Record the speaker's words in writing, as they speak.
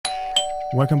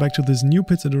Welcome back to this new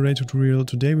Pizza Array tutorial.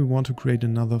 Today we want to create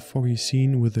another foggy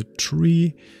scene with a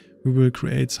tree. We will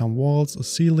create some walls, a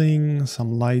ceiling,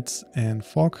 some lights and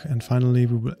fog, and finally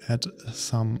we will add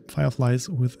some fireflies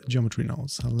with geometry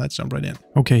nodes. So let's jump right in.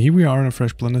 Okay, here we are in a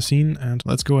fresh Blender scene, and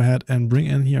let's go ahead and bring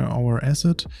in here our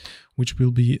asset, which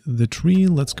will be the tree.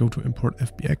 Let's go to import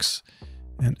FBX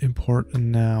and import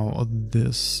now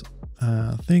this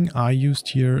thing. I used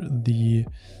here the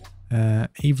A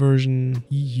version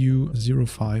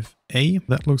EU05A.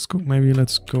 That looks good. Maybe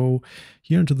let's go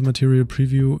here into the material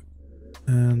preview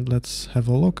and let's have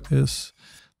a look. Is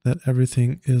that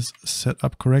everything is set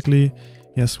up correctly?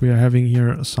 Yes, we are having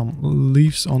here some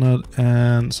leaves on it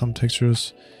and some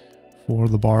textures for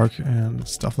the bark and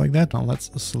stuff like that. Now let's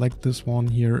select this one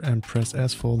here and press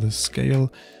S for the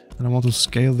scale. And I want to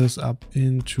scale this up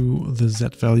into the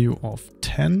Z value of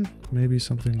 10, maybe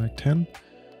something like 10.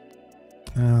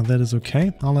 That is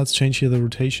okay. Now let's change here the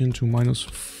rotation to minus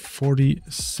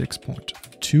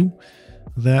 46.2.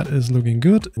 That is looking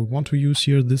good. We want to use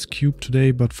here this cube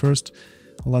today, but first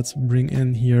let's bring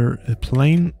in here a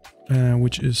plane,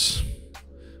 which is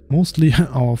mostly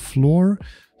our floor.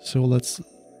 So let's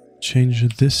change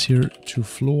this here to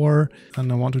floor,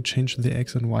 and I want to change the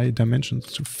X and Y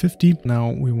dimensions to 50.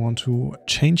 Now we want to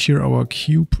change here our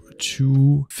cube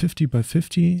to 50 by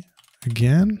 50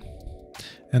 again,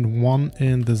 and 1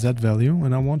 in the Z value.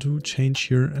 And I want to change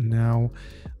here now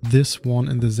this one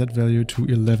in the Z value to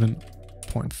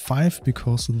 11.5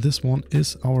 because this one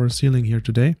is our ceiling here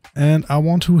today. And I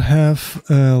want to have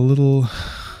a little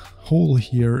hole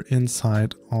here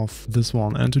inside of this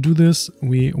one. And to do this,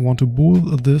 we want to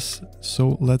bool this.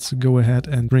 So let's go ahead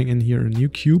and bring in here a new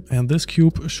cube. And this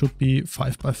cube should be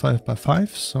 5 by 5 by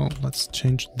 5. So let's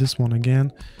change this one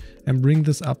again and bring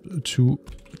this up to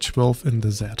 12 in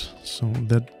the Z, so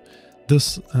that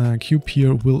this cube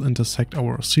here will intersect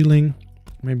our ceiling.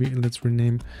 Maybe let's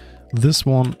rename this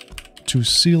one to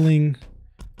ceiling,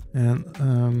 and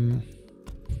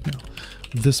yeah,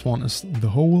 this one is the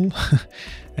hole.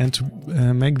 And to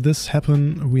make this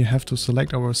happen, we have to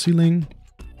select our ceiling,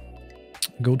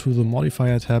 go to the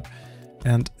modifier tab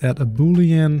and add a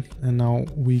boolean, and now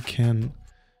we can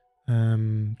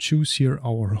choose here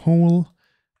our hole.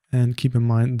 And keep in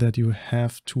mind that you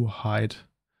have to hide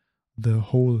the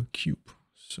whole cube.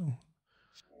 So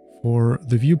for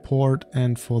the viewport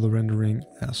and for the rendering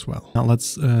as well. Now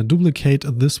let's duplicate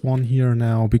this one here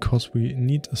now because we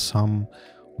need some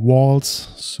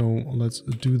walls. So let's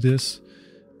do this,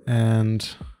 and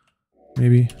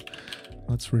maybe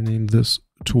let's rename this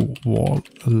to wall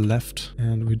left.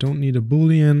 And we don't need a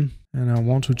boolean. And I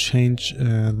want to change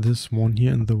this one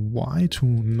here in the Y to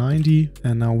 90.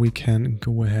 And now we can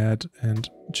go ahead and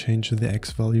change the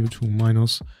X value to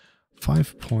minus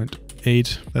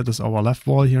 5.8. That is our left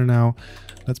wall here now.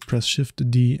 Let's press Shift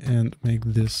D and make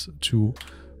this to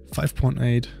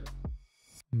 5.8.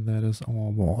 That is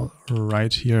our wall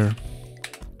right here.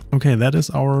 Okay, that is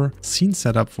our scene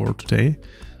setup for today.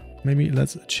 Maybe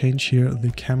let's change here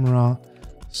the camera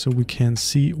so we can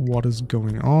see what is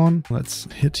going on. Let's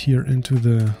hit here into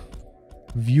the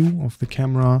view of the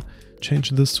camera, change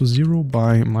this to 0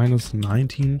 by minus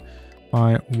 19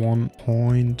 by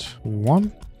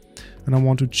 1.1. And I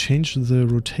want to change the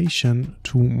rotation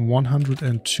to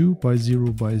 102 by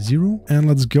 0 by 0. And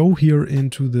let's go here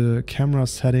into the camera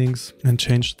settings and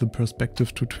change the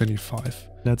perspective to 25.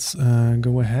 Let's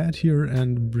go ahead here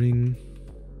and bring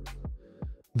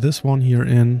this one here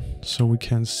in so we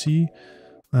can see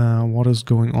what is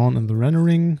going on in the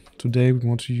rendering. Today we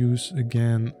want to use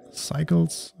again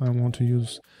cycles. I want to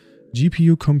use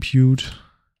GPU compute,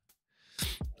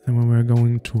 and when we're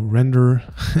going to render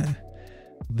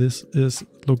this is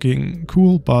looking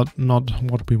cool but not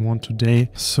what we want today.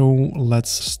 So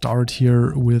let's start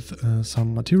here with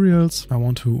some materials. I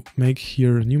want to make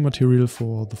here a new material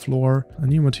for the floor, a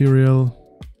new material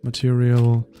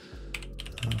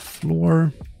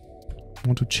floor. I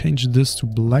want to change this to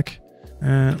black.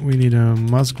 And we need a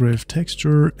Musgrave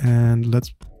texture, and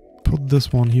let's put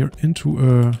this one here into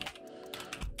a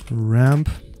ramp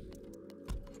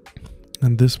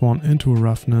and this one into a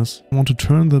roughness. I want to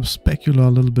turn the specular a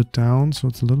little bit down so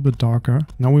it's a little bit darker.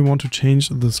 Now we want to change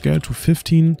the scale to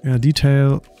 15,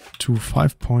 detail to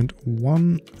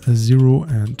 5.1, 0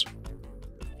 and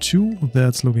 2.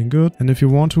 That's looking good. And if you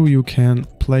want to, you can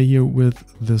play here with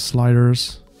the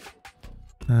sliders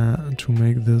to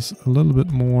make this a little bit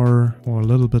more or a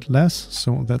little bit less.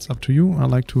 So that's up to you. I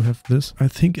like to have this. I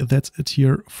think that's it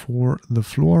here for the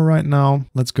floor right now.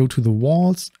 Let's go to the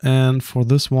walls. And for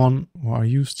this one, I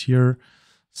used here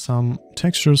some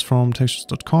textures from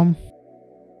textures.com.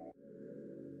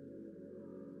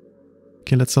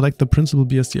 Okay, let's select the principal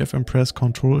BSDF and press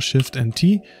Ctrl Shift and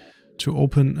T to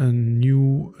open a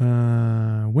new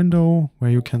window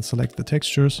where you can select the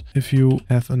textures if you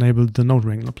have enabled the Node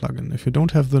Wrangler plugin. If you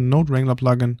don't have the Node Wrangler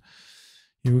plugin,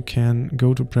 you can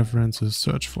go to Preferences,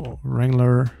 search for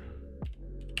Wrangler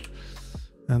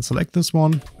and select this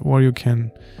one, or you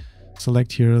can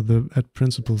select here the Add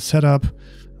Principal Setup.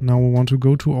 Now we want to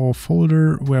go to our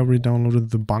folder where we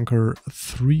downloaded the Bunker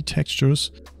 3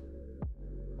 textures.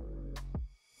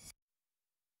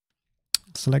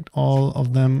 Select all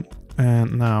of them,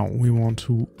 and now we want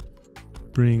to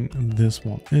bring this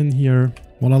one in here.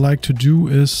 What I like to do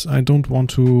is I don't want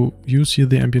to use here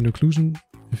the ambient occlusion.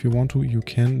 If you want to, you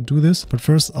can do this. But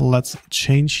first, let's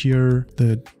change here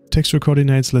the texture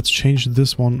coordinates. Let's change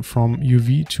this one from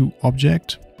UV to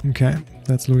object. Okay,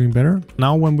 that's looking better.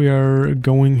 Now when we are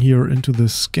going here into the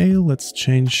scale, let's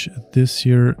change this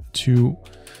here to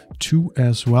 2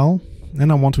 as well.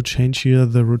 And I want to change here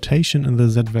the rotation and the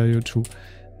Z value to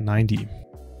 90.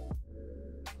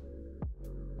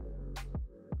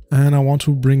 And I want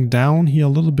to bring down here a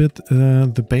little bit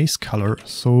the base color.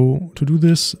 So to do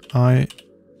this, I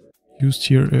used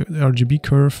here a RGB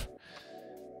curve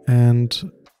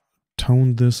and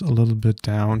tone this a little bit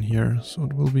down here. So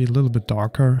it will be a little bit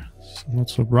darker,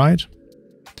 not so bright.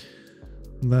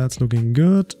 That's looking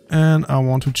good. And I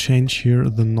want to change here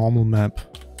the normal map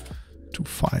to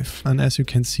 5. And as you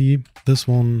can see, this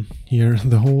one here,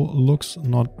 the whole looks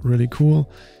not really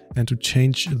cool. And to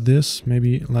change this,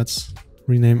 maybe let's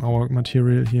rename our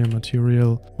material here,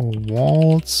 material or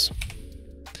walls.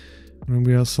 When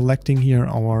we are selecting here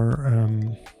our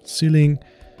ceiling,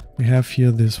 we have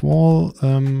here this wall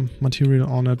material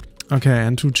on it. Okay,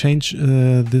 and to change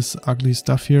this ugly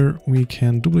stuff here, we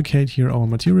can duplicate here our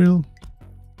material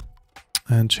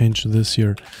and change this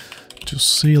here to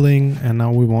ceiling. And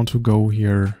now we want to go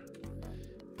here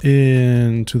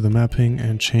into the mapping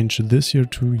and change this here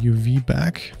to UV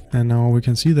back. And now we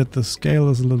can see that the scale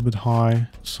is a little bit high.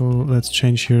 So let's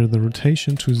change here the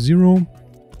rotation to 0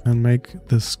 and make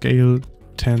the scale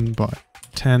 10 by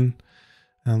 10.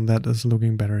 And that is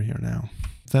looking better here now.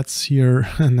 That's here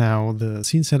now the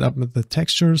scene setup with the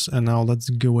textures. And now let's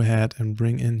go ahead and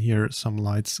bring in here some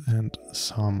lights and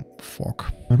some fog.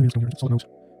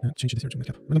 Change this here to make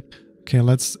up. Okay,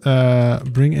 let's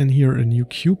bring in here a new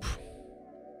cube,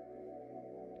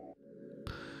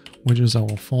 which is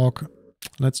our fog.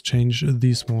 Let's change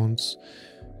these ones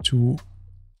to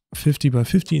 50 by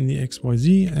 50 in the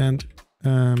XYZ and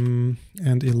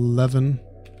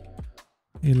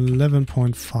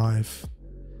 11.5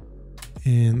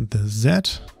 in the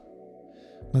Z.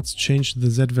 Let's change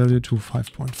the Z value to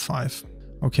 5.5.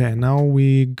 Okay, now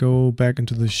we go back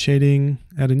into the shading,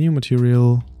 add a new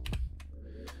material,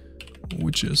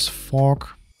 which is fog.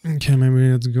 Okay,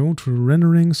 maybe let's go to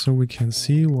rendering so we can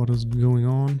see what is going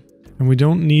on. And we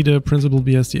don't need a principal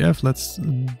BSDF. Let's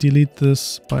delete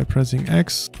this by pressing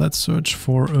X. Let's search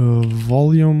for a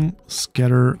volume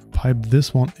scatter, pipe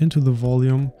this one into the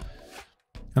volume.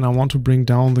 And I want to bring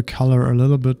down the color a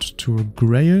little bit to a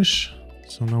grayish.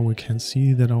 So now we can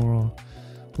see that our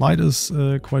light is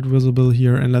quite visible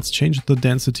here. And let's change the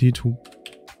density to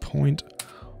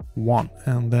 0.1.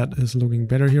 And that is looking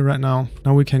better here right now.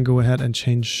 Now we can go ahead and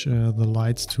change the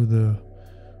lights to the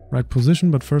right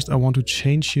position. But first I want to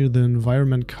change here the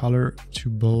environment color to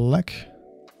black.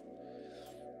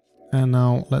 And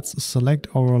now let's select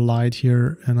our light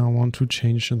here. And I want to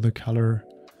change the color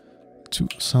to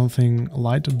something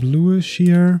light bluish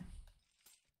here.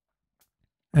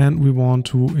 And we want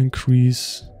to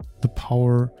increase the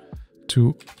power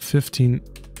to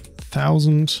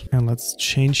 15,000. And let's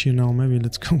change here now. Maybe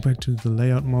let's go back to the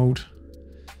layout mode.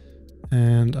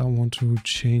 And I want to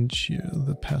change here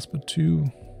the password 2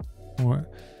 or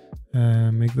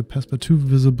make the password 2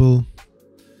 visible.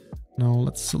 Now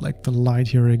let's select the light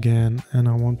here again. And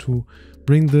I want to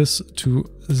bring this to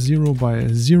 0 by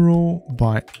 0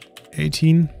 by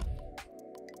 18.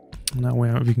 Now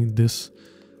we're having this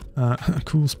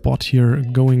cool spot here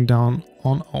going down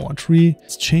on our tree.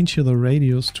 Let's change here the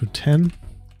radius to 10.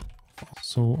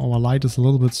 So our light is a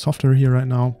little bit softer here right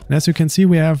now. And as you can see,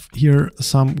 we have here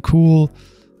some cool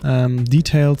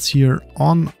details here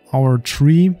on our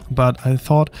tree, but I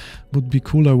thought it would be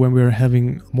cooler when we're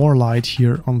having more light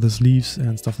here on these leaves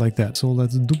and stuff like that. So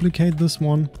let's duplicate this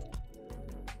one.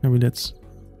 Maybe let's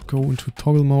go into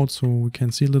toggle mode so we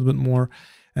can see a little bit more.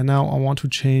 And now I want to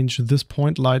change this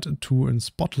point light to a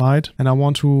spotlight, and I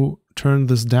want to turn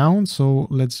this down. So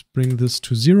let's bring this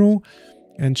to 0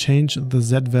 and change the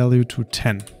Z value to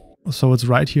 10. So it's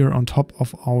right here on top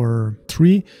of our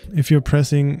tree. If you're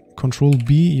pressing Ctrl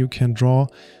B, you can draw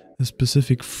a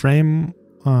specific frame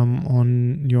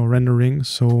on your rendering.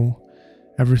 So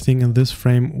everything in this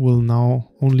frame will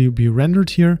now only be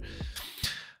rendered here.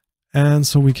 And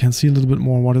so we can see a little bit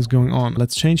more what is going on.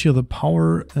 Let's change here the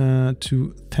power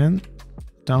to 10,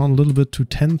 down a little bit to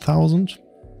 10,000.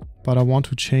 But I want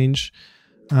to change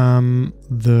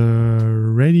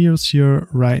the radius here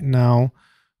right now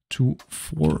to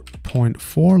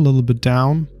 4.4, a little bit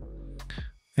down.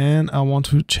 And I want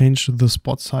to change the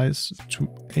spot size to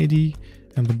 80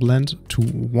 and the blend to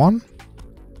 1.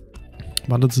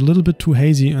 But it's a little bit too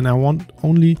hazy and I want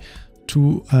only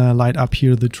to light up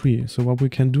here the tree. So what we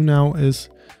can do now is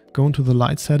go into the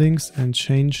light settings and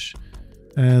change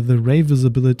the ray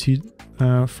visibility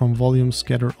from volume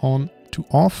scatter on to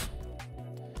off.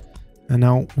 And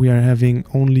now we are having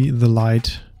only the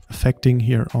light affecting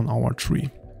here on our tree.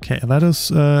 Okay, that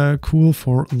is cool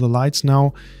for the lights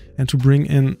now. And to bring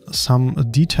in some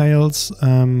details,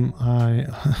 I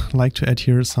like to add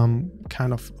here some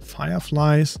kind of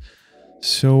fireflies.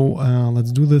 So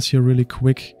let's do this here really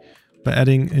quick by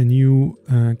adding a new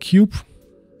cube,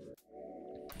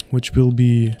 which will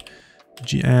be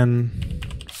GN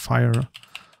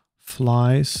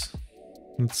fireflies.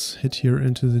 Let's hit here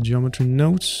into the geometry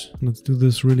nodes. Let's do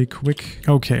this really quick.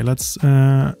 Okay, let's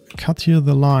cut here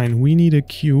the line. We need a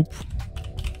cube.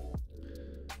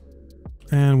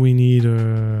 And we need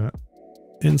a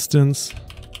instance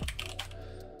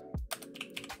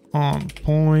on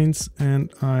points.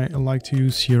 And I like to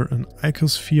use here an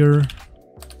icosphere.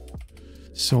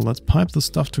 So let's pipe the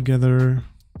stuff together.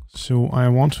 So I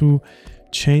want to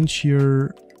change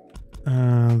here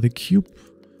the cube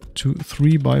to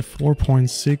 3 by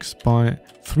 4.6 by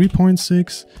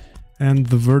 3.6 and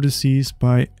the vertices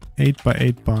by 8 by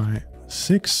 8 by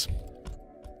 6.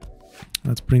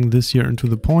 Let's bring this here into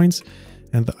the points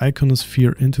and the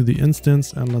iconosphere into the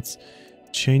instance, and let's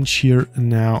change here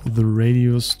now the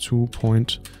radius to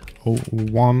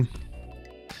 0.01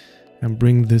 and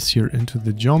bring this here into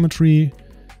the geometry.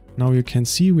 Now you can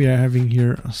see we are having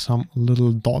here some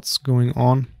little dots going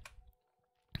on,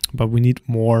 but we need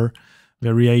more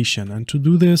variation. And to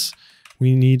do this,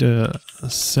 we need a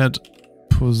set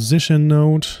position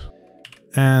node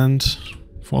and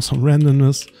for some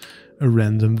randomness, a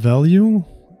random value.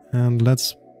 And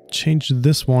let's change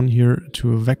this one here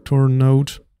to a vector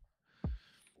node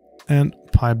and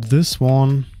pipe this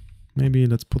one. Maybe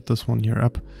let's put this one here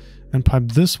up and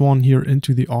pipe this one here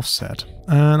into the offset.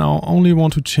 And I only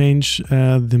want to change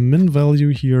the min value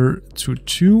here to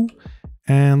 2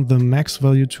 and the max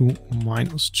value to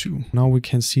 -2. Now we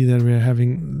can see that we are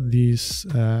having these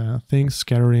things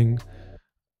scattering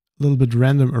a little bit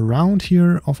random around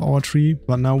here of our tree,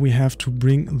 but now we have to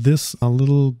bring this a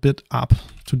little bit up.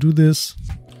 To do this,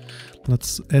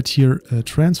 let's add here a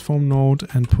transform node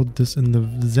and put this in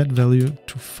the Z value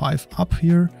to 5 up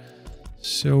here.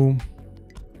 So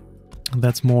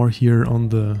that's more here on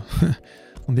the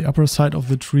on the upper side of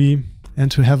the tree. And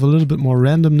to have a little bit more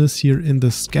randomness here in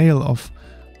the scale of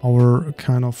our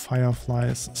kind of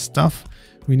fireflies stuff,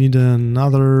 we need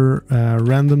another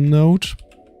random node,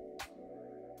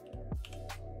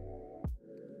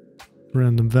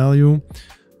 random value,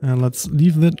 and let's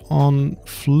leave that on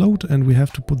float, and we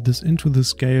have to put this into the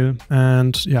scale.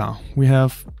 And yeah, we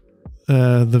have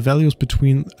the values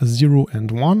between 0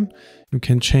 and 1. You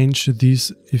can change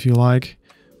these if you like,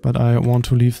 but I want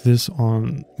to leave this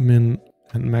on min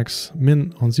and max.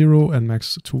 Min on 0 and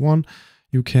max to 1.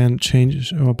 You can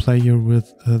change or play here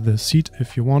with the seed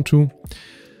if you want to.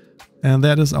 And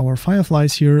that is our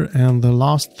fireflies here. And the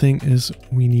last thing is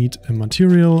we need a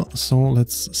material. So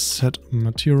let's set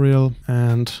material,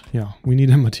 and yeah, we need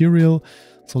a material.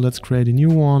 So let's create a new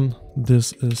one.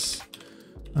 This is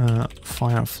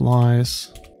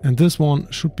fireflies, and this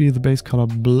one should be the base color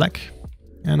black.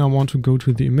 And I want to go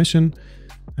to the emission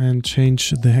and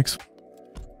change the hex.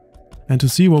 And to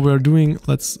see what we're doing,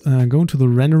 let's go to the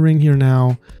rendering here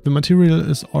now. The material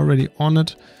is already on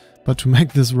it, but to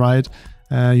make this right,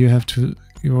 you have to,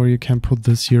 or you can put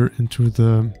this here into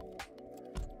the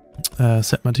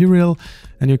set material.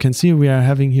 And you can see we are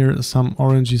having here some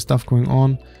orangey stuff going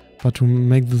on, but to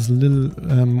make this a little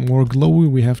more glowy,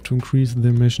 we have to increase the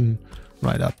emission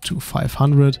right up to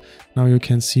 500. Now you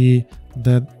can see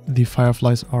that the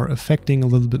fireflies are affecting a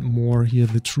little bit more here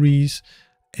the trees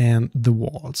and the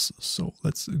walls. So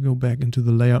let's go back into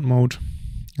the layout mode,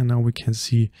 and now we can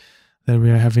see that we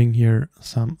are having here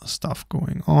some stuff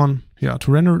going on. Yeah,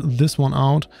 to render this one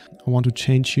out, I want to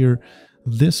change here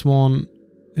this one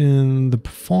in the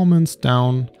performance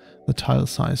down the tile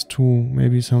size to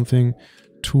maybe something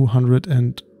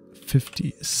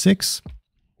 256.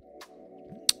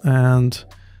 And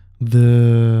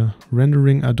the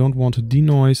rendering, I don't want a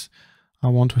denoise. I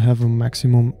want to have a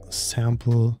maximum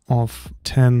sample of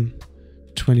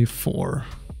 1024.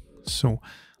 So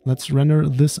let's render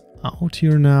this out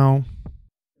here now.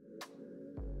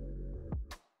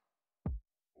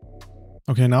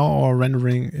 Okay, now our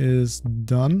rendering is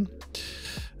done.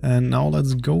 And now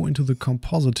let's go into the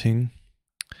compositing.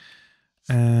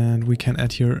 And we can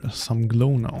add here some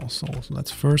glow now. So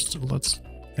let's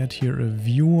add here a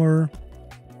viewer.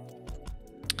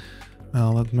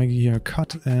 Let's make here a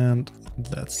cut and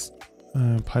let's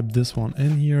pipe this one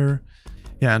in here.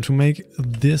 Yeah, and to make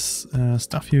this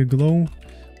stuff here glow,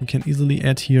 we can easily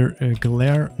add here a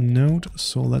glare node.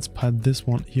 So let's pipe this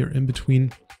one here in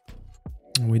between.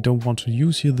 We don't want to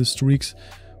use here the streaks.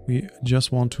 We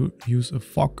just want to use a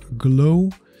fog glow.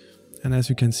 And as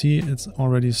you can see, it's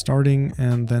already starting,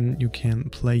 and then you can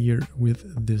play here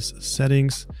with these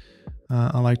settings.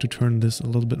 I like to turn this a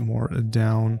little bit more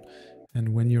down.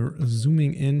 And when you're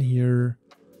zooming in here,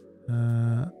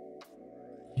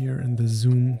 here in the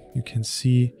zoom, you can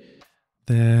see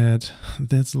that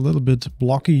that's a little bit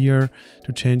blocky here.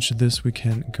 To change this, we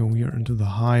can go here into the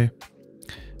high,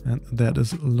 and that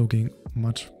is looking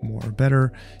much more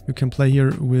better. You can play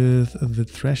here with the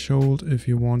threshold if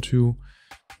you want to,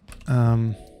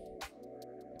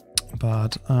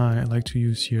 but I like to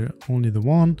use here only the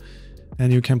one.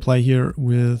 And you can play here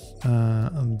with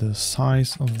the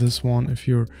size of this one. If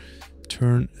you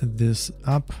turn this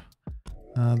up,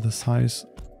 the size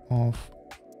of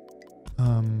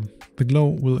the glow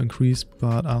will increase,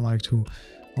 but I like to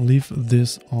leave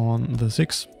this on the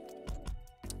 6.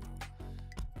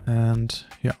 And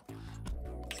yeah,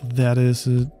 that is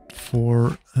it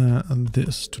for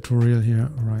this tutorial here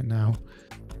right now.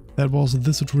 That was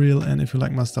this tutorial, and if you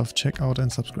like my stuff, check out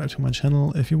and subscribe to my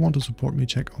channel. If you want to support me,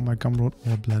 check out my Gumroad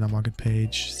or Blender Market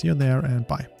page. See you there, and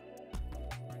bye.